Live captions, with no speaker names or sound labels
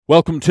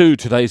Welcome to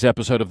today's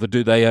episode of the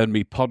Do They Own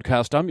Me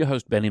podcast. I'm your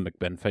host, Benny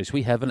McBenface.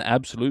 We have an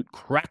absolute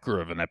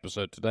cracker of an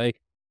episode today.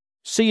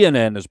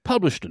 CNN has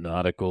published an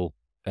article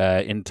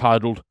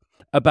entitled,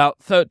 "About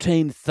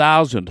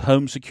 13,000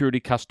 home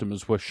security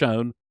customers were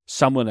shown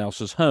someone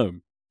else's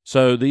home."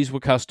 So these were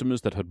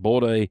customers that had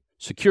bought a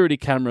security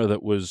camera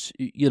that was,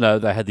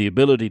 they had the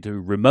ability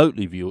to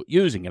remotely view it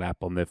using an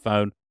app on their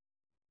phone.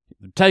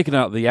 Taken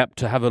out the app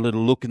to have a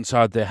little look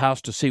inside their house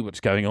to see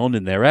what's going on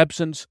in their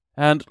absence,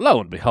 and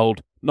lo and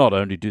behold, not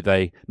only do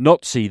they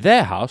not see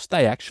their house,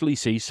 they actually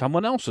see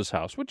someone else's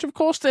house, which of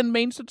course then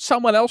means that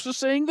someone else is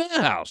seeing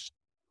their house,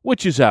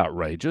 which is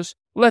outrageous.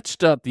 Let's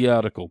start the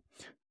article.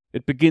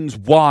 It begins,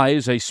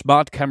 Wise, a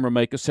smart camera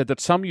maker, said that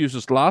some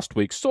users last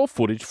week saw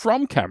footage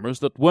from cameras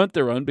that weren't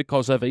their own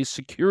because of a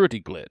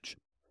security glitch.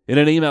 In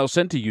an email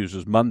sent to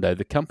users Monday,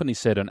 the company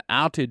said an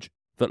outage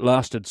that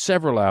lasted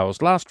several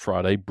hours last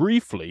Friday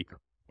briefly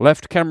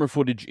left camera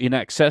footage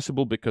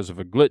inaccessible because of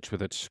a glitch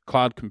with its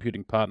cloud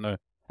computing partner,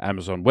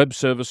 Amazon Web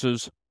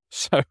Services.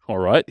 So, all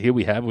right, here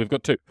we have. We've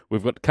got two.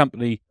 We've got the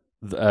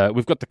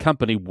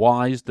company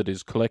Wise that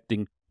is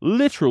collecting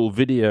literal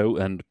video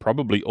and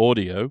probably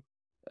audio.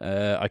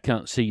 I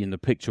can't see in the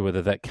picture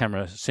whether that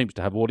camera seems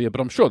to have audio, but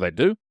I'm sure they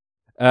do.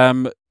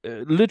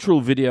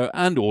 Literal video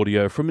and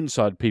audio from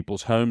inside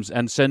people's homes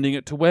and sending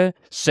it to where?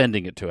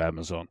 Sending it to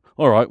Amazon.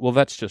 All right, well,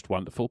 that's just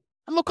wonderful.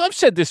 And look, I've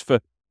said this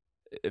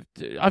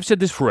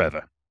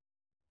forever.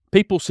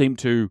 People seem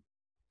to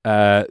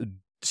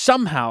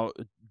somehow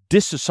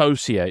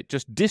disassociate,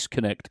 just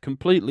disconnect,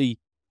 completely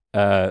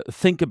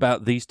think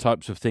about these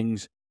types of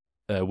things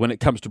when it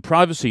comes to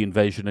privacy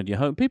invasion in your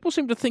home. People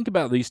seem to think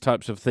about these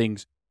types of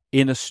things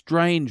in a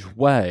strange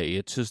way.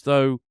 It's as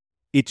though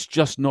it's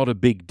just not a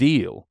big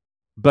deal.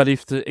 But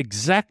if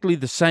exactly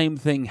the same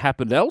thing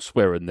happened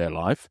elsewhere in their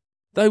life,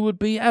 they would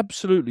be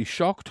absolutely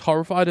shocked,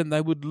 horrified, and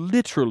they would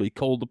literally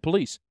call the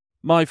police.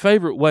 My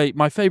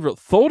favorite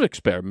thought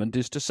experiment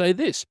is to say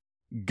this.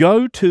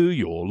 Go to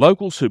your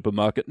local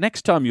supermarket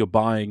next time you're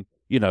buying,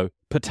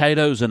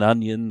 potatoes and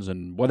onions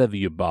and whatever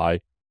you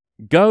buy.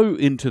 Go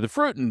into the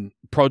fruit and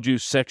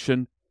produce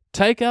section,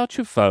 take out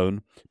your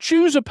phone,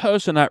 choose a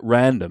person at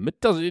random. It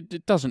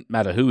doesn't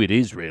matter who it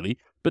is really,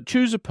 but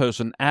choose a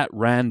person at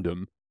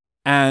random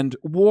and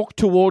walk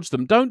towards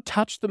them. Don't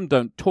touch them,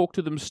 don't talk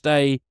to them,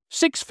 stay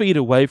 6 feet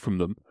away from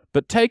them,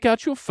 but take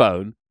out your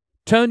phone,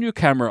 turn your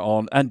camera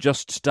on, and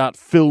just start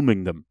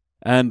filming them.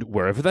 And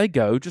wherever they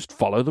go, just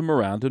follow them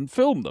around and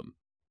film them.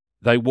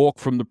 They walk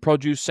from the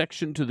produce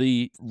section to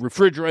the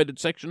refrigerated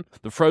section,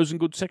 the frozen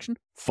goods section,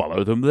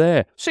 follow them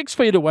there. 6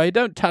 feet away,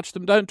 don't touch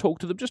them, don't talk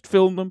to them, just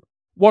film them,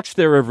 watch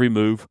their every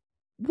move.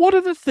 What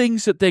are the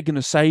things that they're going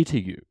to say to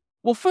you?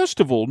 Well, first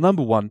of all,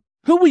 number one,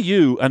 who are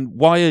you and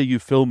why are you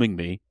filming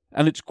me?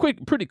 And it's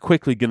pretty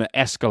quickly going to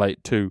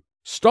escalate to,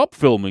 stop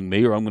filming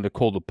me or I'm going to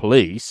call the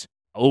police.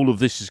 All of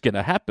this is going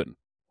to happen.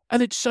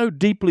 And it's so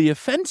deeply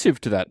offensive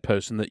to that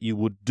person that you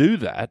would do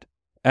that,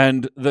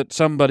 and that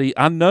somebody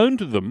unknown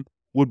to them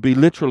would be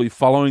literally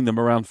following them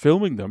around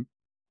filming them.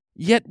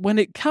 Yet when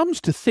it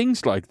comes to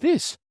things like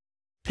this,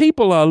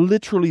 people are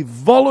literally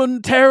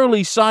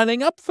voluntarily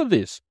signing up for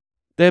this.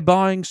 They're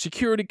buying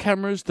security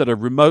cameras that are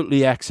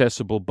remotely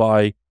accessible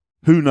by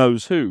who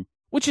knows who,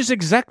 which is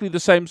exactly the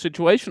same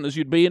situation as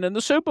you'd be in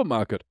the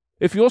supermarket.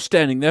 If you're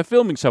standing there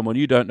filming someone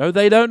you don't know,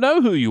 they don't know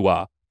who you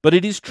are, but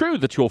it is true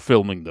that you're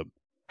filming them.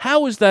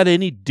 How is that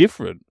any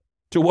different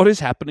to what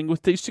is happening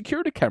with these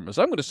security cameras?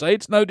 I'm going to say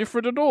it's no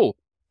different at all.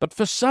 But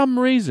for some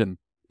reason,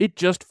 it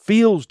just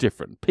feels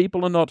different.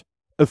 People are not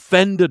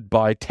offended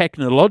by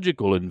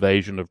technological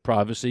invasion of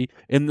privacy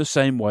in the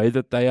same way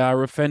that they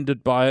are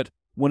offended by it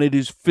when it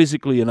is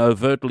physically and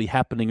overtly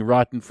happening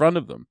right in front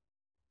of them.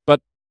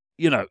 But,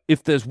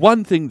 if there's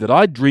one thing that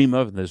I dream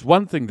of and there's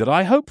one thing that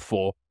I hope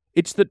for,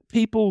 it's that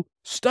people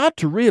start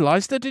to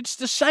realize that it's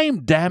the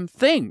same damn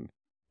thing.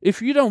 If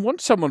you don't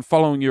want someone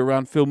following you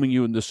around filming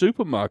you in the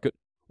supermarket,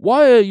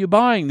 why are you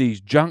buying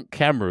these junk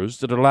cameras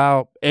that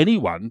allow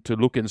anyone to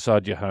look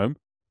inside your home?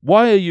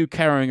 Why are you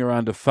carrying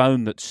around a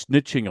phone that's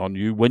snitching on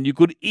you when you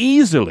could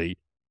easily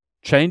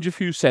change a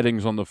few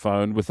settings on the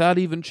phone without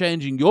even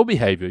changing your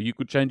behavior? You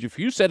could change a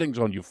few settings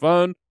on your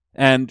phone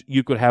and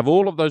you could have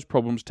all of those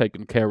problems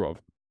taken care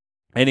of.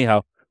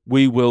 Anyhow,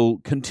 we will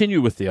continue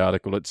with the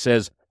article. It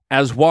says,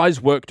 as Wise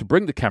worked to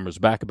bring the cameras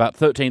back, about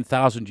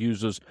 13,000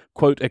 users,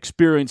 quote,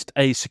 experienced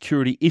a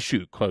security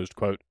issue, closed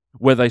quote,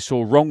 where they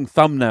saw wrong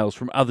thumbnails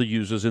from other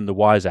users in the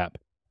Wise app.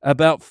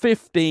 About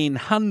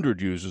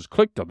 1,500 users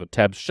clicked on the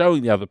tabs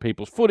showing the other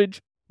people's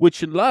footage,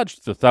 which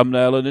enlarged the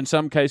thumbnail and in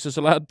some cases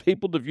allowed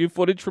people to view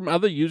footage from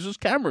other users'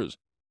 cameras.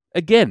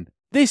 Again,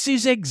 this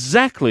is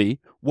exactly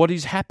what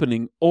is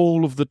happening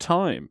all of the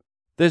time.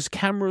 There's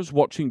cameras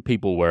watching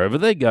people wherever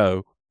they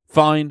go.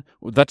 Fine,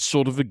 that's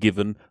sort of a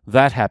given.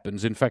 That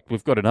happens. In fact,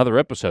 we've got another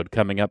episode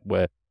coming up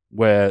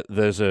where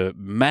there's a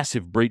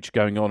massive breach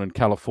going on in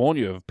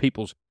California of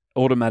people's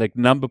automatic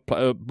number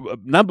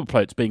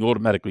plates being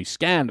automatically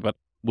scanned, but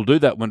we'll do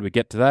that when we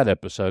get to that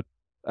episode.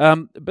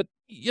 But,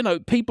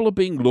 people are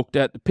being looked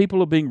at,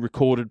 people are being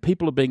recorded,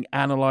 people are being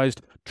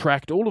analysed,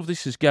 tracked, all of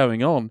this is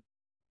going on.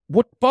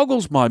 What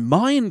boggles my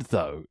mind,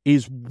 though,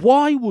 is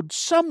why would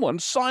someone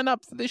sign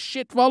up for this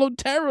shit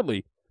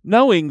voluntarily,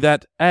 knowing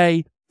that,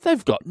 A,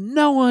 they've got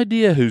no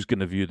idea who's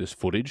going to view this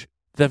footage,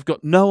 they've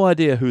got no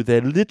idea who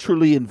they're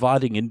literally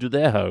inviting into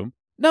their home,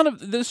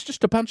 there's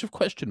just a bunch of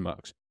question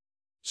marks.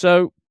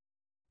 So,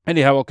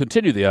 anyhow, I'll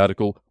continue the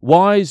article.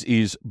 Wise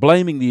is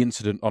blaming the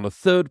incident on a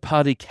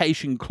third-party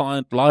caching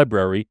client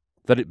library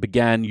that it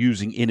began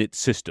using in its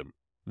system.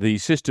 The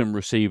system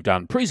received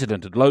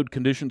unprecedented load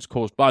conditions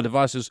caused by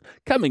devices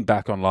coming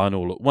back online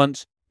all at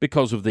once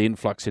because of the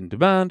influx in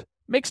demand,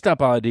 mixed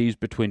up IDs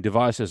between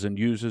devices and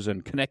users,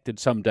 and connected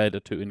some data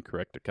to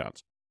incorrect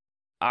accounts.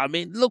 I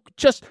mean, look,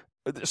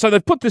 so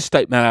they've put this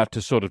statement out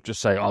to sort of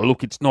just say, oh,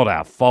 look, it's not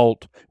our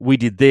fault. We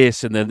did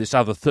this, and then this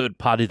other third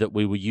party that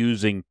we were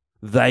using,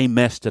 they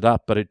messed it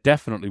up, but it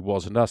definitely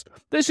wasn't us.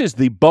 This is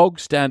the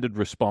bog standard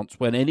response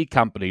when any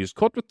company is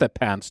caught with their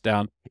pants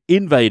down,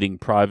 invading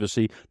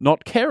privacy,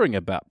 not caring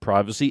about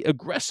privacy,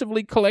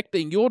 aggressively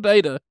collecting your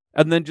data,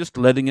 and then just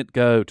letting it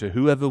go to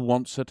whoever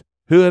wants it,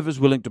 whoever's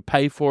willing to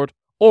pay for it,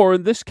 or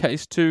in this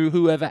case, to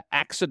whoever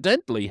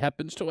accidentally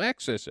happens to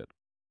access it.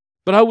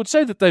 But I would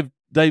say that they've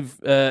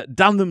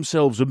done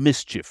themselves a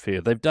mischief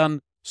here. They've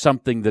done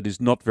something that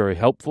is not very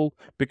helpful,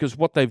 because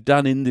what they've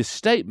done in this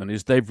statement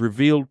is they've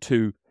revealed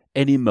to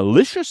any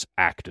malicious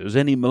actors,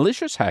 any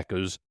malicious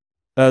hackers,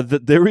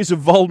 that there is a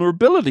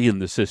vulnerability in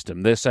the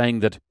system. They're saying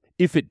that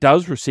if it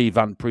does receive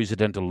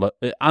unprecedented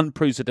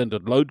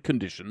load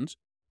conditions,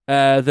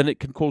 then it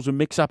can cause a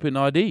mix-up in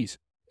IDs.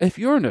 If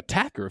you're an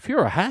attacker, if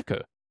you're a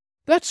hacker,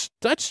 that's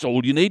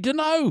all you need to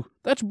know.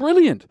 That's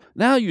brilliant.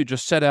 Now you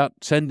just set out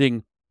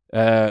sending,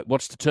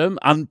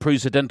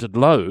 unprecedented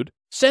load.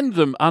 Send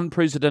them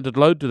unprecedented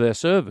load to their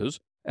servers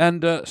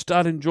and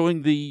start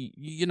enjoying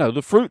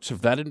the fruits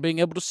of that and being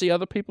able to see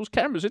other people's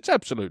cameras. It's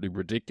absolutely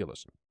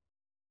ridiculous.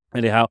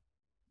 Anyhow,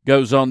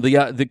 goes on.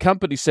 The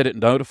company said it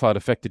notified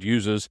affected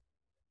users,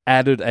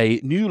 added a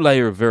new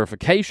layer of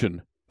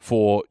verification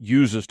for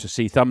users to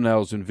see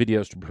thumbnails and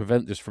videos to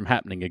prevent this from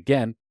happening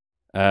again.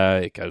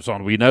 It goes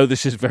on. We know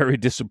this is very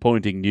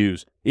disappointing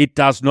news. It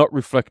does not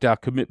reflect our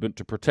commitment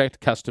to protect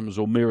customers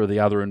or mirror the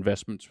other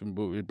investments from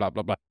blah,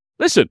 blah, blah.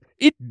 Listen,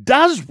 it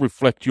does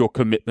reflect your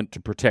commitment to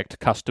protect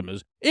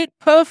customers. It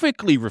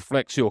perfectly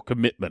reflects your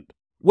commitment.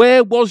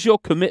 Where was your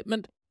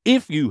commitment?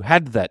 If you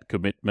had that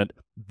commitment,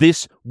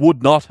 this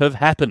would not have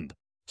happened.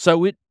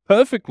 So it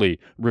perfectly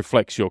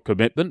reflects your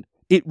commitment.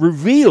 It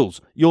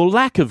reveals your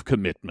lack of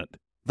commitment.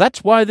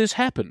 That's why this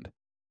happened.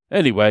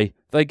 Anyway,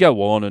 they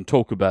go on and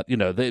talk about,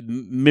 they're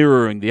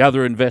mirroring the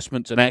other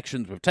investments and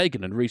actions we've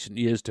taken in recent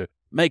years to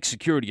make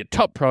security a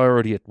top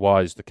priority at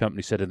Wise, the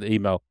company said in the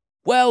email.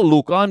 Well,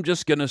 look, I'm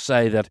just going to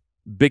say that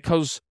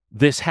because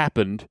this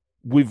happened,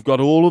 we've got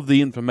all of the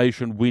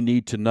information we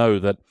need to know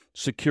that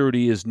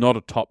security is not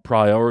a top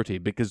priority,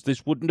 because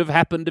this wouldn't have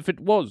happened if it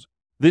was.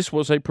 This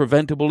was a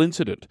preventable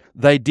incident.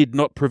 They did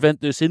not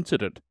prevent this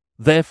incident.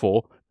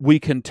 Therefore, we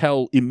can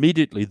tell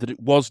immediately that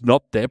it was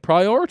not their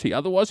priority.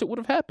 Otherwise, it would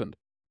have happened.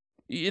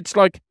 It's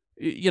like,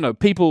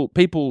 people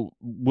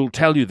will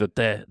tell you that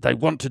they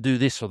want to do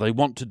this or they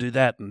want to do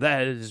that, and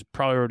that is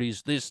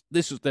priorities. This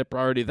is their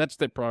priority, that's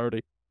their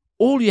priority.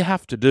 All you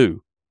have to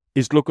do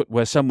is look at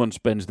where someone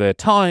spends their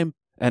time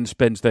and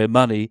spends their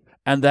money,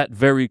 and that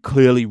very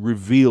clearly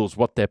reveals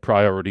what their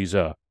priorities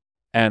are.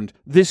 And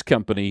this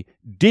company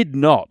did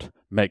not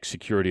make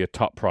security a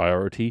top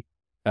priority,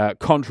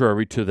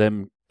 contrary to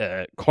them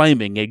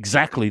claiming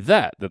exactly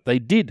that they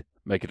did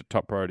make it a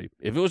top priority.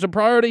 If it was a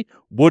priority,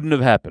 wouldn't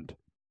have happened.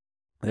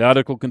 The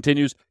article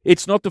continues,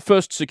 it's not the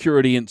first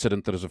security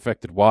incident that has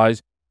affected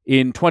Wise.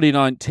 In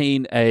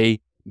 2019, a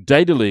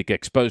data leak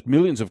exposed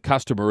millions of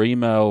customer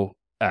email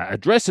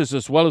addresses,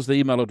 as well as the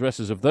email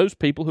addresses of those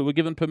people who were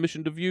given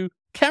permission to view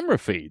camera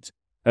feeds.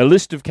 A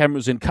list of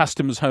cameras in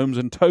customers' homes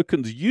and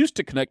tokens used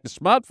to connect to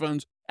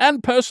smartphones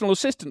and personal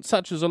assistants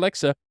such as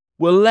Alexa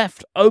were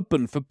left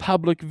open for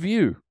public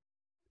view.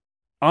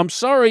 I'm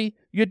sorry,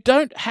 you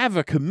don't have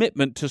a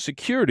commitment to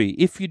security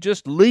if you're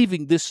just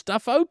leaving this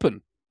stuff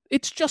open.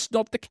 It's just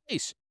not the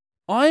case.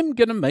 I'm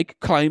going to make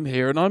a claim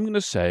here, and I'm going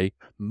to say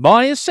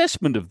my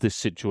assessment of this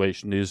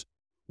situation is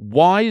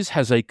Wise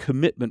has a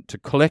commitment to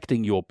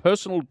collecting your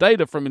personal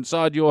data from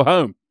inside your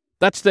home.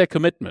 That's their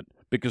commitment,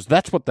 because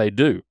that's what they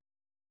do.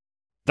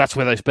 That's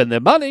where they spend their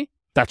money.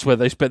 That's where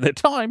they spend their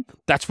time.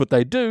 That's what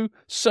they do.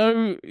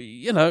 So,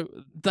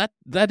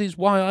 that is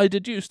why I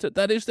deduced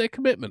that is their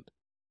commitment.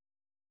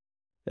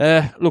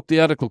 Look,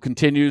 the article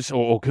continues,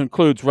 or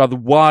concludes rather.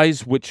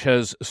 Wise, which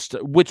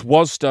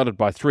was started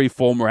by 3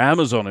 former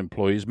Amazon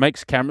employees,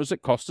 makes cameras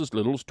that cost as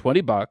little as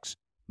 $20,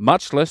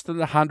 much less than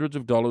the hundreds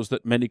of dollars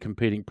that many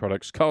competing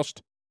products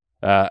cost.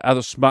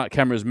 Other smart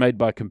cameras made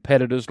by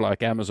competitors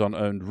like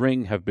Amazon-owned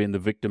Ring have been the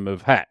victim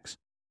of hacks.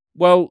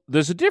 Well,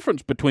 there's a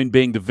difference between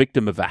being the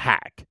victim of a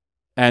hack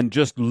and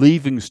just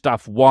leaving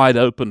stuff wide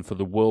open for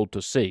the world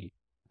to see.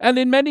 And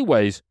in many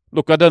ways,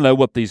 look, I don't know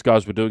what these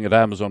guys were doing at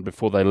Amazon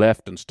before they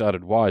left and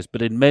started Wise,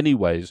 but in many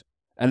ways,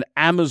 an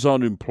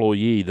Amazon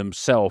employee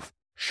themselves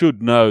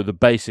should know the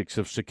basics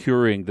of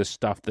securing the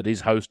stuff that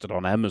is hosted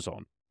on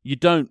Amazon. You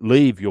don't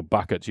leave your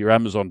buckets, your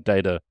Amazon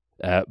data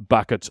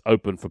buckets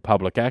open for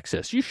public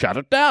access. You shut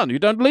it down. You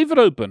don't leave it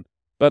open.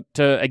 But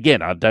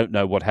again, I don't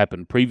know what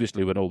happened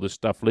previously when all this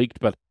stuff leaked,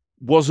 but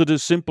was it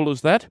as simple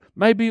as that?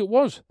 Maybe it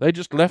was. They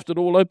just left it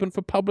all open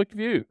for public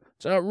view.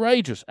 It's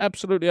outrageous,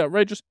 absolutely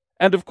outrageous.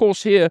 And of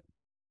course here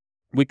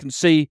we can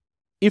see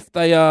if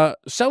they are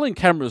selling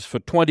cameras for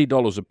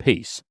 $20 a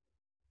piece,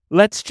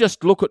 let's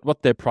just look at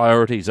what their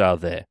priorities are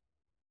there.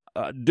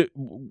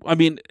 I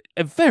mean,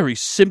 a very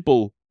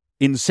simple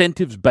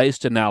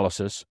incentives-based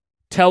analysis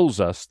tells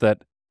us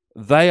that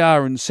they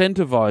are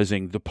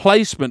incentivizing the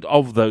placement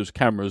of those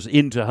cameras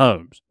into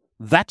homes.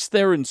 That's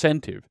their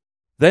incentive.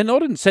 They're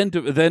not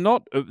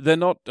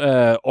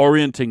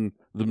orienting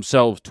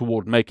themselves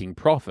toward making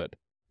profit,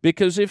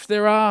 because if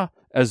there are,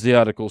 as the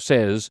article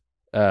says,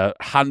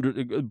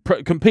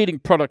 competing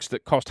products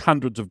that cost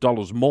hundreds of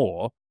dollars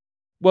more,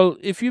 well,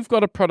 if you've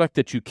got a product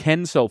that you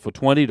can sell for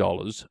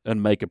 $20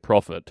 and make a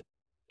profit,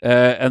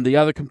 and the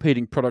other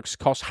competing products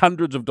cost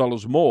hundreds of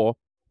dollars more,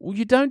 well,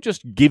 you don't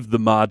just give the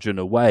margin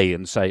away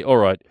and say, all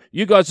right,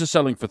 you guys are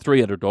selling for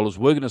 $300,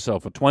 we're going to sell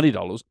for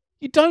 $20.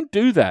 You don't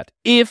do that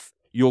if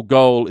your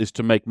goal is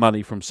to make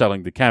money from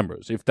selling the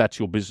cameras. If that's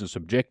your business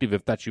objective,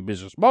 if that's your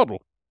business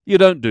model, you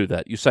don't do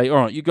that. You say,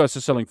 all right, you guys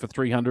are selling for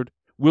 $300,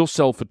 we'll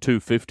sell for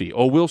 $250,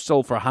 or we'll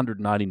sell for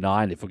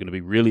 $199 if we're going to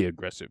be really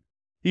aggressive.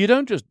 You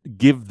don't just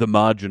give the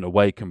margin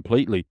away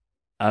completely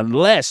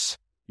unless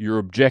your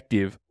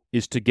objective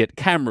is to get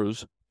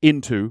cameras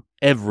into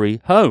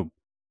every home.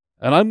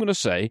 And I'm going to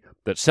say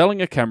that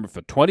selling a camera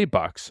for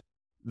 $20,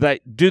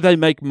 do they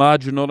make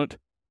margin on it?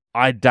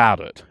 I doubt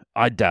it.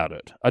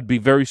 I'd be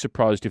very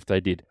surprised if they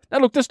did. Now,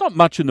 look, there's not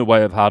much in the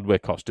way of hardware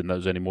cost in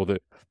those anymore.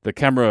 The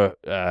camera,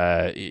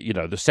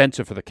 the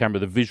sensor for the camera,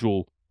 the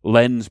visual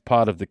lens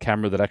part of the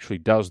camera that actually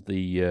does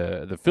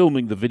the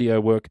filming, the video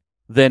work,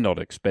 they're not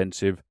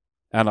expensive.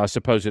 And I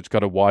suppose it's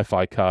got a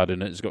Wi-Fi card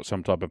in it. It's got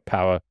some type of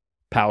power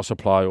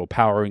supply or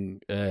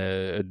powering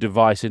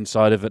device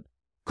inside of it.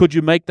 Could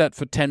you make that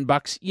for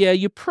 $10? Yeah,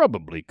 you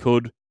probably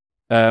could.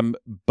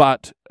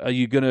 But are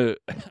you gonna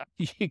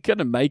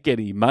make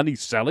any money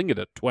selling it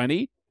at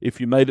 $20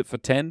 if you made it for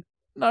 $10?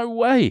 No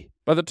way.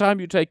 By the time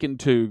you take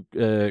into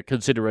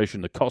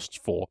consideration the costs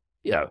for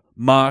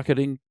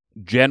marketing,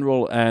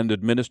 general and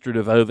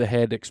administrative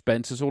overhead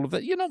expenses, all of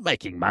that, you're not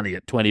making money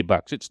at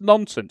 $20. It's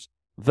nonsense.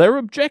 Their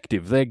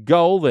objective, their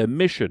goal, their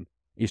mission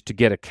is to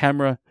get a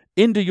camera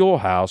into your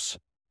house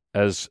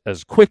as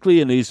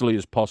quickly and easily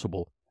as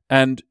possible.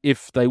 And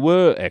if they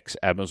were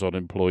ex-Amazon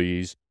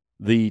employees,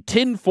 the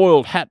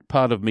tinfoil hat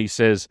part of me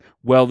says,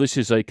 well, this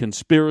is a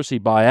conspiracy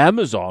by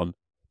Amazon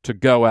to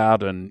go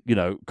out and,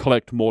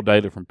 collect more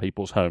data from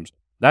people's homes.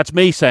 That's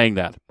me saying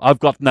that. I've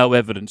got no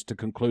evidence to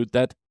conclude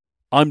that.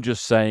 I'm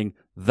just saying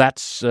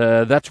that's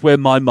where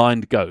my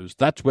mind goes.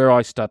 That's where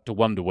I start to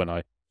wonder when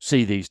I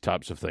see these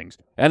types of things.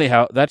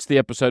 Anyhow, that's the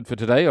episode for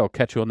today. I'll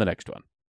catch you on the next one.